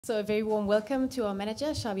So a very warm welcome to our manager,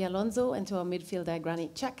 Xabi Alonso, and to our midfielder,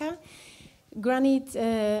 Granit Xhaka. Granit,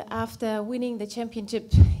 after winning the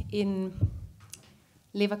championship in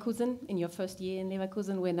Leverkusen, in your first year in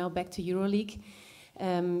Leverkusen, we're now back to EuroLeague.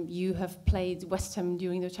 You have played West Ham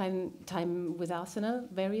during your time with Arsenal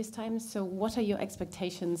various times. So what are your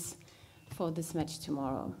expectations for this match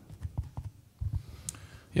tomorrow?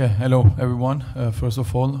 Yeah, hello everyone. First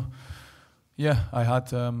of all, I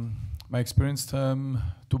had my experience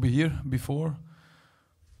to be here before.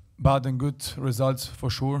 Bad and good results for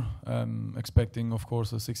sure. Expecting, of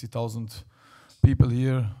course, 60,000 people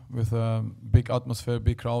here with a big atmosphere,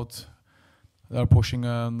 big crowd. They are pushing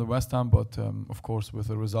the West Ham, but of course, with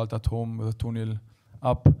a result at home, with a 2-0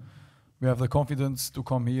 up, we have the confidence to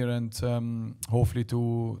come here and hopefully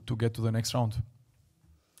to get to the next round.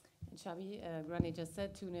 Xabi, Granit just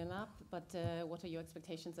said 2-0 up, but what are your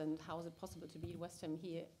expectations and how is it possible to beat West Ham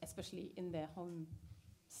here, especially in their home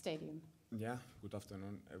stadium? Yeah, good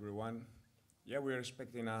afternoon, everyone. Yeah, we're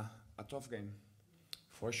expecting a tough game.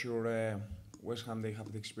 For sure, West Ham, they have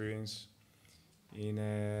the experience in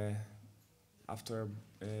after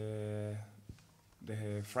the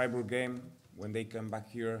Freiburg game, when they came back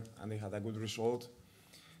here and they had a good result.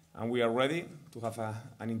 And we are ready to have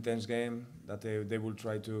an intense game that they will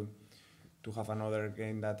try to have another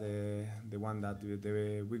game that the one that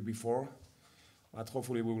the week before. But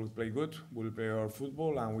hopefully we will play good, we will play our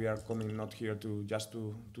football, and we are coming not here to just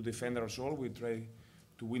to defend ourselves. We try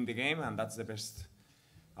to win the game, and that's the best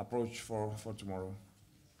approach for tomorrow.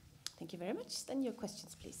 Thank you very much. Then your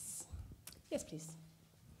questions, please. Yes, please.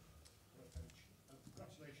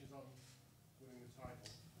 Congratulations on winning the title.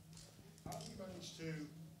 How have you managed to...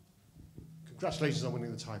 Congratulations on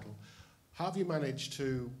winning the title. How have you managed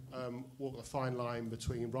to walk the fine line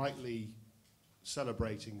between rightly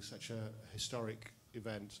celebrating such a historic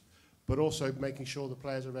event, but also making sure the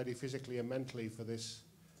players are ready physically and mentally for this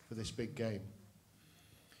big game?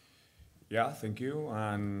 Yeah, thank you.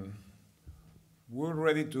 And we're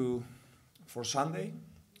ready for Sunday.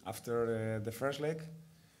 After the first leg,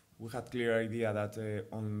 we had clear idea that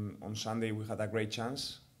on Sunday we had a great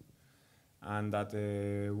chance, and that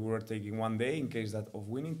we were taking one day in case of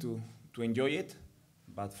winning to enjoy it.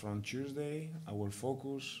 But from Tuesday, our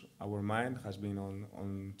focus, our mind has been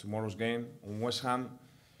on tomorrow's game, on West Ham.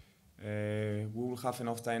 We will have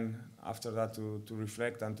enough time after that to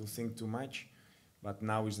reflect and to think too much. But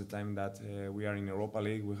now is the time that we are in Europa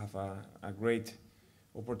League. We have a great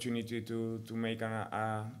opportunity to make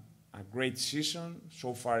a great season.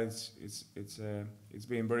 So far, it's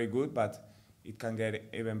been very good, but it can get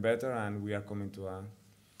even better. And we are coming to a.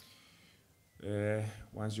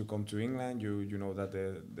 Once you come to England, you know that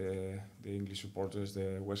the English supporters,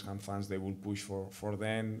 the West Ham fans, they will push for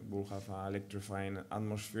them. We'll have an electrifying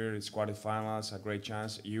atmosphere. It's quarterfinals, a great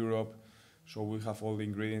chance, Europe. So we have all the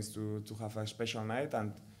ingredients to have a special night,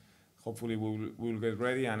 and hopefully we'll get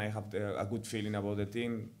ready. And I have a good feeling about the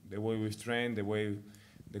team, the way we've trained,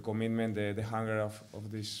 the commitment, the hunger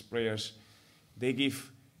of these players. They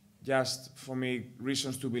give, just for me,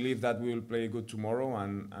 reasons to believe that we will play good tomorrow,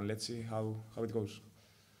 and let's see how it goes.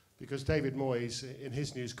 Because David Moyes, in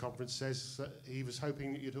his news conference, says that he was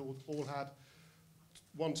hoping that you'd all had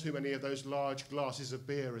one too many of those large glasses of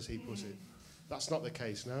beer, as he puts it. That's not the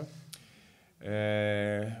case, no?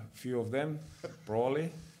 Few of them,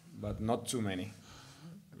 probably, but not too many.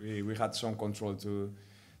 We had some control to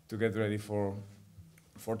get ready for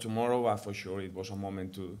tomorrow, but for sure it was a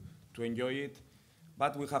moment to enjoy it.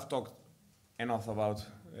 But we have talked enough about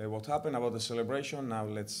what happened, about the celebration. Now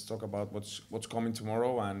let's talk about what's coming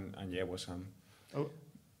tomorrow, and West Ham. Oh,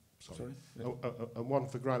 sorry. And one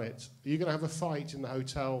for Granit. Are you going to have a fight in the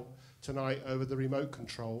hotel tonight over the remote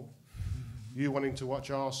control? You wanting to watch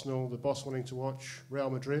Arsenal, the boss wanting to watch Real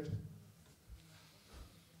Madrid?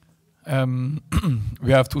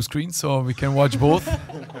 We have two screens, so we can watch both.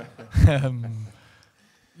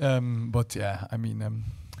 But yeah, I mean,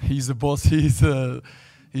 he's the boss. He's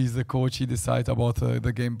the coach. He decides about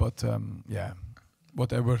the game. But yeah,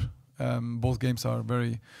 whatever. Both games are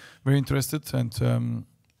very, very interested, and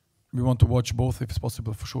we want to watch both if it's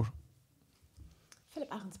possible, for sure.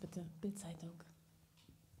 Philipp Ahrens, bitte, Bild-Zeitung.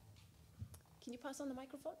 Can you pass on the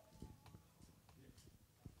microphone?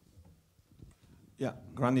 Yeah,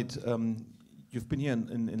 Granit, you've been here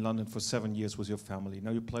in London for 7 years with your family.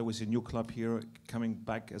 Now you play with your new club here, coming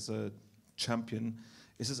back as a champion.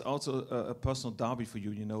 Is this also a personal derby for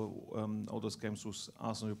you? You know, all those games with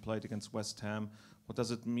Arsenal you played against West Ham. What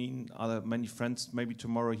does it mean? Are there many friends maybe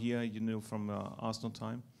tomorrow here, you know, from Arsenal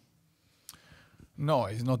time? No,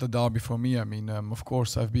 it's not a derby for me. I mean, of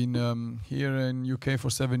course, I've been here in UK for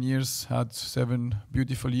 7 years, had 7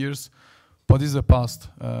 beautiful years, but this is the past.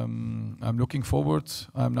 I'm looking forward.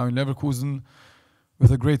 I'm now in Leverkusen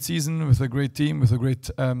with a great season, with a great team, with a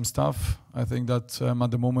great staff. I think that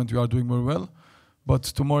at the moment we are doing very well. But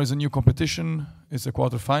tomorrow is a new competition. It's a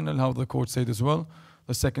quarter-final, how the coach said as well,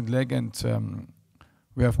 the second leg, and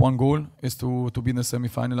we have one goal, is to be in the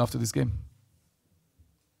semi-final after this game.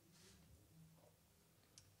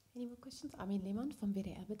 Any more questions? Armin Lehmann from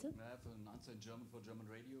WDR, bitte. May I have an answer in German for German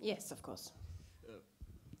radio? Yes, of course.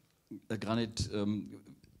 Granit,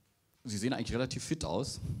 Sie sehen eigentlich relativ fit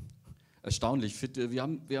aus. Erstaunlich fit. Wie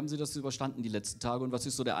haben Sie das überstanden die letzten Tage und was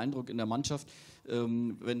ist so der Eindruck in der Mannschaft,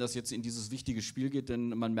 wenn das jetzt in dieses wichtige Spiel geht? Denn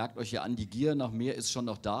man merkt euch ja an, die Gier nach mehr ist schon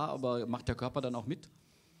noch da, aber macht der Körper dann auch mit?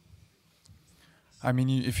 I mean,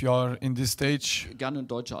 if you are in this stage... Gerne eine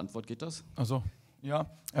deutsche Antwort, geht das? Also, ja.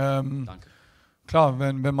 Danke. Klar,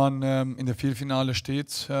 wenn man in der Viertelfinale steht,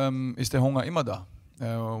 ist der Hunger immer da,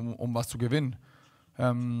 um was zu gewinnen.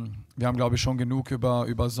 Wir haben, glaube ich, schon genug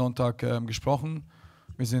über Sonntag gesprochen.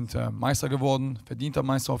 Wir sind Meister geworden, verdienter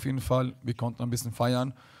Meister auf jeden Fall. Wir konnten ein bisschen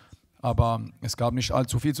feiern, aber es gab nicht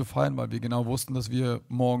allzu viel zu feiern, weil wir genau wussten, dass wir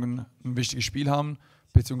morgen ein wichtiges Spiel haben,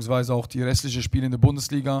 beziehungsweise auch die restlichen Spiele in der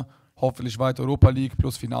Bundesliga, hoffentlich weiter Europa League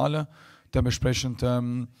plus Finale. Dementsprechend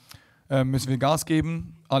müssen wir Gas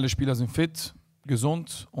geben. Alle Spieler sind fit,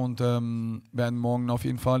 gesund und werden morgen auf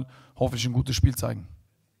jeden Fall hoffentlich ein gutes Spiel zeigen.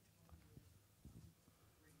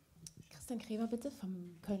 Christian Kremer, bitte,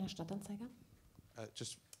 vom Kölner Stadtanzeiger.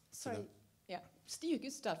 Sorry, yeah. Steve,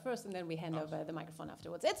 you start first and then we hand over the microphone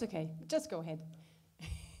afterwards. It's okay, just go ahead.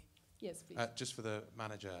 Yes, please. Just for the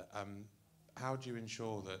manager, how do you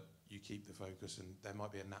ensure that you keep the focus, and there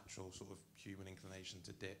might be a natural sort of human inclination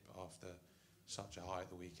to dip after such a high at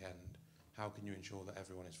the weekend? How can you ensure that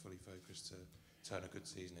everyone is fully focused to turn a good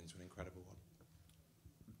season into an incredible one?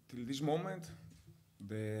 Till this moment,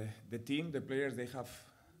 the team, the players, they have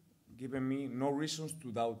given me no reasons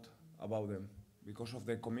to doubt about them because of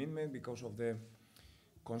the commitment, because of the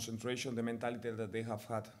concentration, the mentality that they have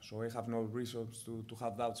had. So I have no reasons to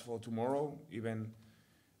have doubts for tomorrow, even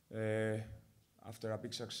after a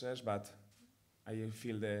big success, but I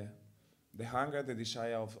feel the hunger, the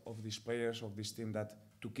desire of these players, of this team, that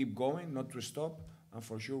to keep going, not to stop, and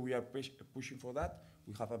for sure we are pushing for that.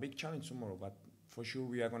 We have a big challenge tomorrow, but for sure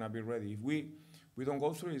we are going to be ready. If we don't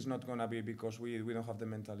go through, it's not going to be because we don't have the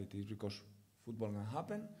mentality, it's because football can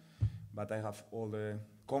happen, but I have all the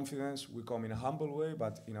confidence. We come in a humble way,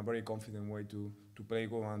 but in a very confident way to play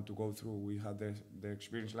go and to go through. We had the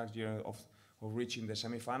experience last year of reaching the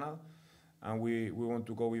semi-final, and we want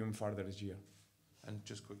to go even further this year. And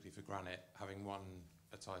just quickly for Granit, having won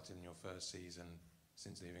a title in your first season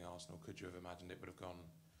since leaving Arsenal, could you have imagined it would have gone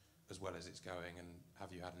as well as it's going? And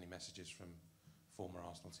have you had any messages from former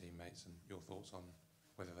Arsenal teammates and your thoughts on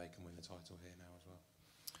whether they can win the title here now as well?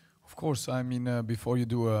 Of course, I mean, before you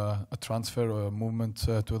do a transfer or a movement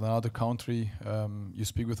to another country, you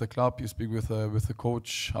speak with the club, you speak with the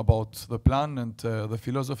coach about the plan and the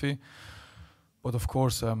philosophy. But of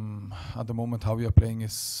course, at the moment, how we are playing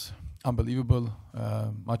is unbelievable,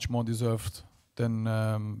 much more deserved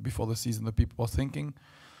than before the season the people were thinking.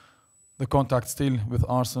 The contact still with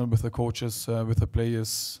Arsenal, with the coaches, with the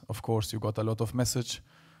players, of course, you got a lot of message.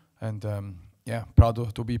 And yeah,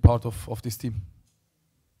 proud to be part of this team.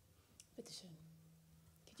 Bitte schön.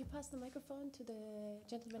 Could you pass the microphone to the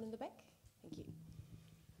gentleman in the back? Thank you.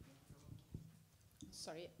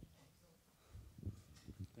 Sorry.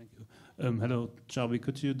 Thank you. Hello, Xavi.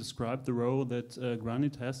 Could you describe the role that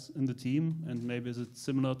Granit has in the team, and maybe is it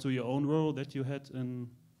similar to your own role that you had in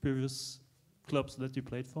previous clubs that you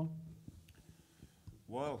played for?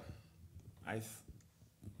 Well, I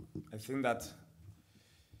think that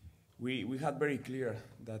we had very clear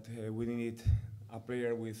that we needed a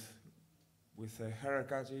player with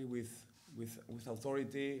hierarchy, with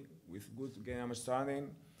authority, with good game understanding,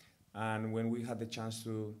 and when we had the chance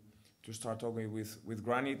to start talking with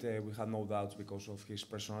Granit, we had no doubts because of his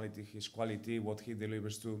personality, his quality, what he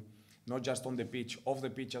delivers to, not just on the pitch, off the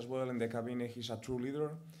pitch as well, in the cabin. He's a true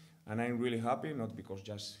leader, and I'm really happy, not because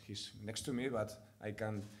just he's next to me, but I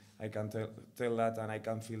can tell that, and I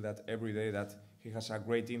can feel that every day, that he has a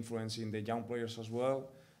great influence in the young players as well,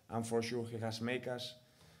 and for sure he has made us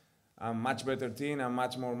a much better team, a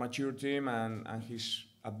much more mature team, and he's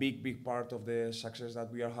a big part of the success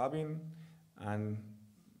that we are having, and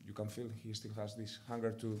you can feel he still has this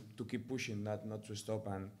hunger to keep pushing, that not to stop,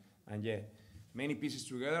 and yeah, many pieces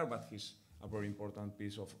together, but he's a very important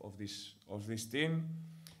piece of this team,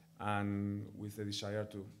 and with the desire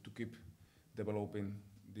to keep developing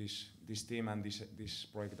this team and this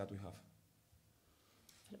project that we have.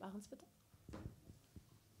 Philipp Ahrens, bitte.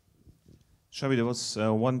 Xavi, there was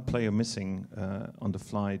one player missing on the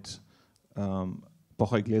flight,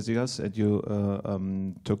 Borja Iglesias, and you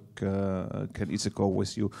took Ken Isako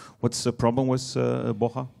with you. What's the problem with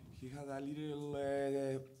Borja? He had a little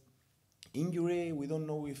injury. We don't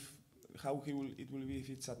know how it will be, if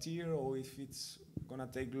it's a tear or if it's gonna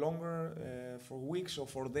take longer, for weeks or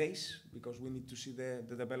for days, because we need to see the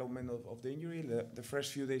development of the injury. The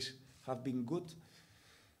first few days have been good,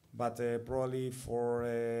 but probably for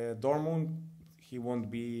Dortmund he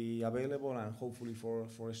won't be available, and hopefully for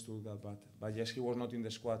Stuttgart. But yes, he was not in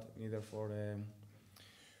the squad, neither for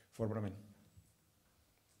Bremen.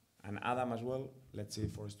 And Adam as well. Let's see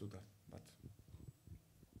for Stuttgart. But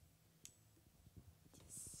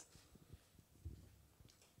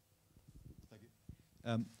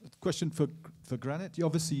question for Granit.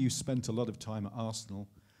 Obviously, you spent a lot of time at Arsenal,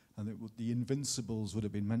 and the Invincibles would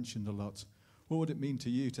have been mentioned a lot. What would it mean to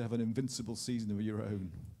you to have an invincible season of your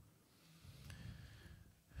own?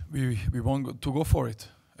 We want to go for it.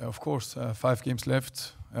 Of course, 5 games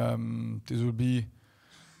left. This will be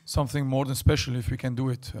something more than special if we can do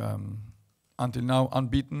it. Until now,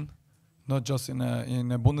 unbeaten, not just in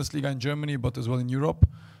a Bundesliga in Germany, but as well in Europe.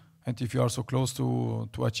 And if you are so close to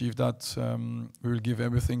achieve that, we will give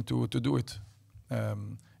everything to do it.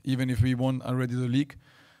 Even if we won already the league,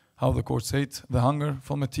 how the coach said, the hunger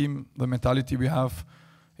from a team, the mentality we have,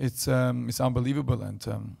 it's unbelievable, and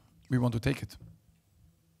we want to take it.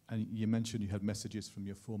 And you mentioned you had messages from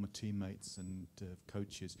your former teammates and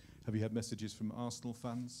coaches. Have you had messages from Arsenal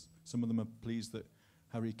fans? Some of them are pleased that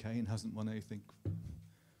Harry Kane hasn't won anything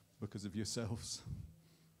because of yourselves.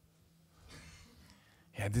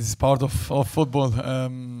 Yeah, this is part of football,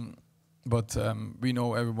 but we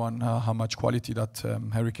know everyone how much quality that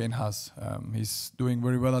Harry Kane has. He's doing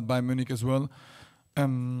very well at Bayern Munich as well.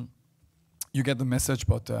 You get the message,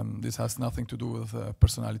 but this has nothing to do with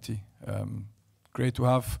personality. Great to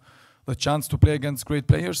have the chance to play against great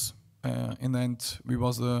players. In the end, we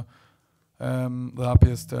was the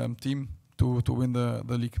happiest team to win the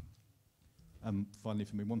league. Finally,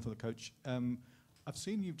 for me, one for the coach. I've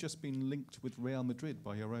seen you've just been linked with Real Madrid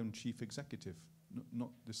by your own chief executive.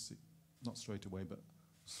 Not straight away, but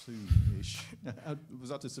soon-ish. Was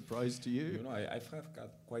that a surprise to you? You know, I've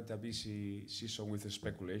got quite a busy season with the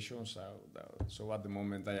speculations, so at the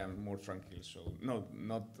moment I am more tranquil. So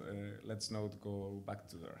let's not go back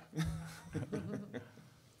to there.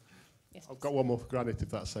 Yes, I've got one more for Granit, if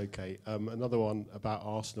that's okay. Another one about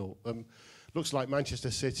Arsenal. Looks like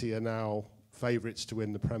Manchester City are now favourites to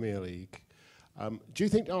win the Premier League. Do you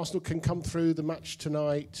think Arsenal can come through the match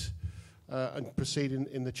tonight and proceed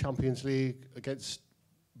in the Champions League against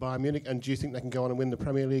Bayern Munich? And do you think they can go on and win the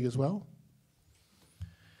Premier League as well?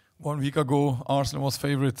 1 week ago, Arsenal was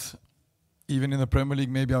favourite, even in the Premier League,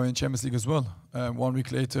 maybe in Champions League as well. 1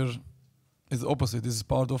 week later, it's the opposite. This is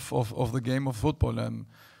part of the game of football.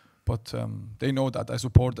 But they know that I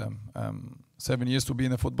support them. 7 years to be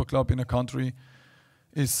in a football club in a country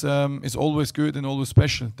is always good and always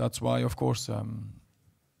special. That's why, of course,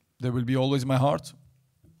 they will be always in my heart,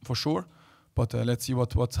 for sure. But let's see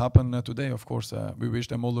what's happened today. Of course, we wish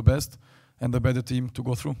them all the best and the better team to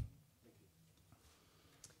go through.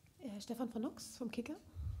 Stefan von Nox vom Kicker.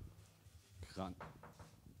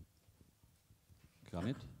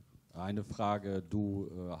 Granit, eine Frage. Du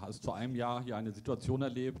hast vor einem Jahr hier eine Situation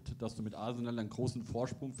erlebt, dass du mit Arsenal einen großen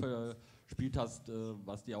Vorsprung verspielt hast,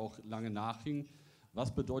 was dir auch lange nachhing.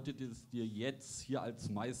 Was bedeutet es dir jetzt, hier als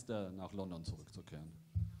Meister nach London zurückzukehren?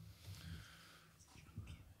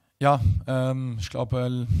 Ja, ich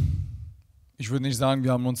glaube, ich würde nicht sagen,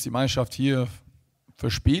 wir haben uns die Meisterschaft hier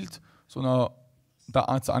verspielt, sondern da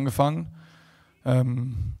hat es angefangen.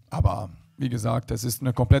 Aber wie gesagt, es ist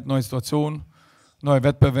eine komplett neue Situation, neuer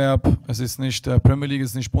Wettbewerb. Es ist nicht Premier League,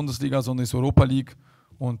 es ist nicht Bundesliga, sondern es ist Europa League.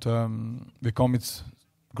 Und wir kommen mit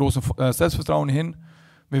großem Selbstvertrauen hin.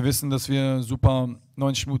 Wir wissen, dass wir super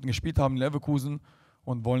 90 Minuten gespielt haben in Leverkusen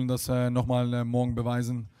und wollen das nochmal morgen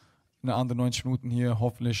beweisen, eine andere 90 Minuten hier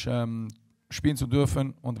hoffentlich spielen zu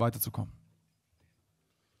dürfen und weiterzukommen.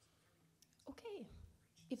 Okay,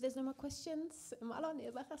 if there's no more questions, Marlon,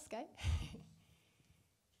 Irbacher, Sky.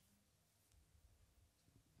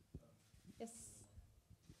 Yes.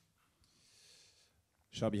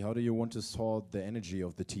 Xabi, how do you want to sort the energy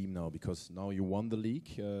of the team now? Because now you won the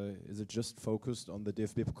league. Is it just focused on the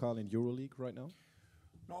DFB Pokal and EuroLeague right now?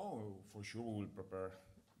 No, for sure we will prepare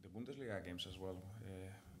the Bundesliga games as well.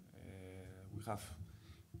 We have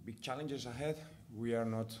big challenges ahead. We are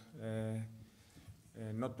not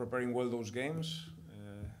preparing well those games.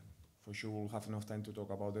 for sure we'll have enough time to talk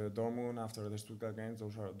about the Dortmund after the Stuttgart games.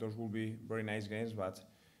 Those will be very nice games,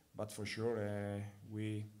 but for sure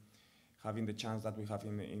we having the chance that we have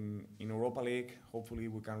in Europa League. Hopefully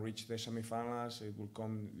we can reach the semi-finals. It will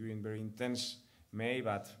come during very intense May,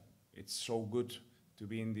 but it's so good to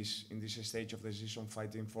be in this stage of the season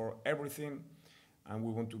fighting for everything, and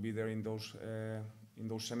we want to be there in those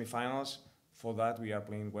semi-finals. For that we are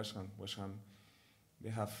playing West Ham. West Ham, they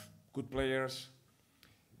have good players.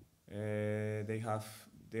 They have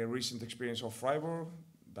the recent experience of Freiburg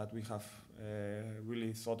that we have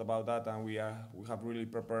really thought about that, and we have really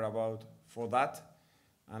prepared for that.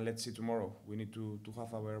 And let's see tomorrow. We need to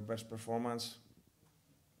have our best performance.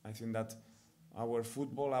 I think that our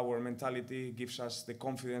football, our mentality gives us the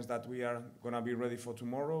confidence that we are going to be ready for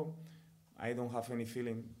tomorrow. I don't have any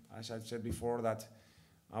feeling, as I've said before, that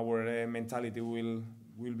our mentality will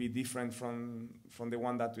be different from the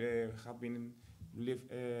one that have been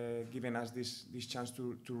given us this chance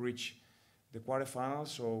to reach the quarterfinals.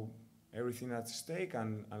 So everything at stake,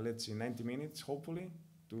 and let's see, 90 minutes hopefully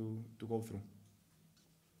to go through.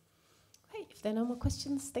 Hey, if there are no more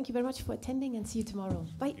questions, thank you very much for attending, and see you tomorrow.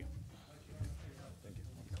 Bye.